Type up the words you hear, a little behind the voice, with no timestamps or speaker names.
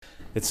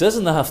It says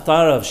in the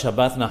Haftarah of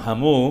Shabbath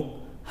Nahamu,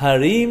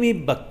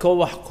 Harimi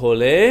bakoach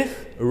kolech,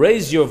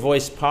 raise your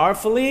voice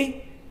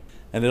powerfully.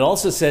 And it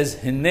also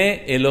says,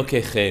 Hine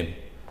Elokechem,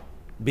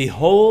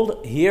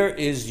 behold, here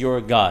is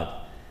your God.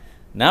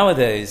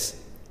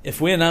 Nowadays, if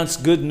we announce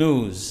good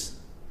news,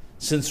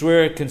 since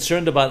we're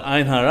concerned about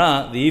Ein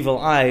Hara, the evil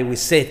eye, we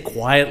say it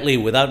quietly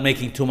without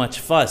making too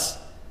much fuss.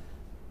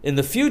 In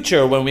the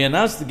future, when we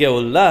announce the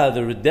Geulah,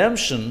 the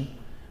redemption,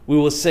 we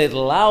will say it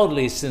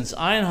loudly, since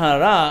Ein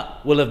Hara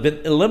will have been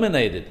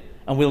eliminated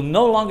and we'll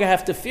no longer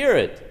have to fear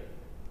it.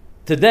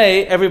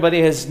 Today,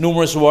 everybody has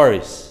numerous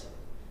worries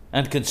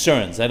and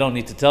concerns. I don't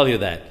need to tell you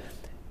that.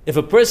 If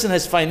a person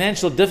has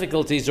financial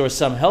difficulties or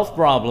some health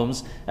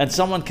problems and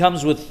someone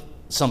comes with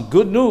some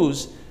good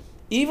news,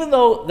 even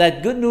though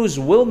that good news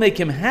will make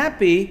him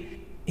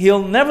happy,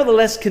 he'll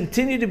nevertheless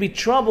continue to be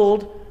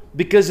troubled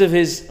because of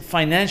his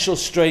financial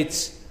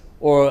straits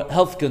or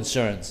health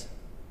concerns.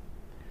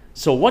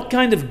 So what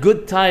kind of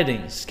good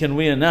tidings can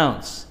we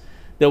announce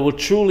that will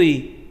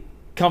truly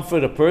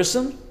comfort a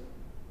person?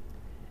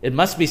 It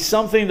must be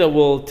something that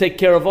will take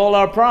care of all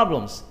our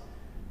problems.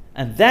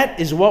 And that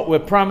is what we're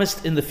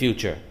promised in the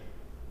future.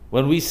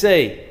 When we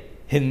say,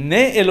 Hine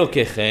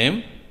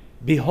Elokechem,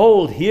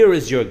 behold, here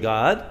is your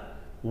God,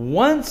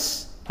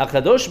 once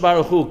HaKadosh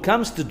Baruch Hu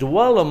comes to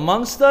dwell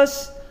amongst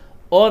us,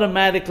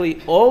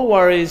 automatically all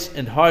worries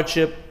and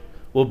hardship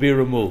will be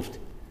removed.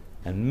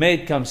 And may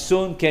it come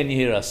soon, Ken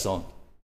Yehi Rason.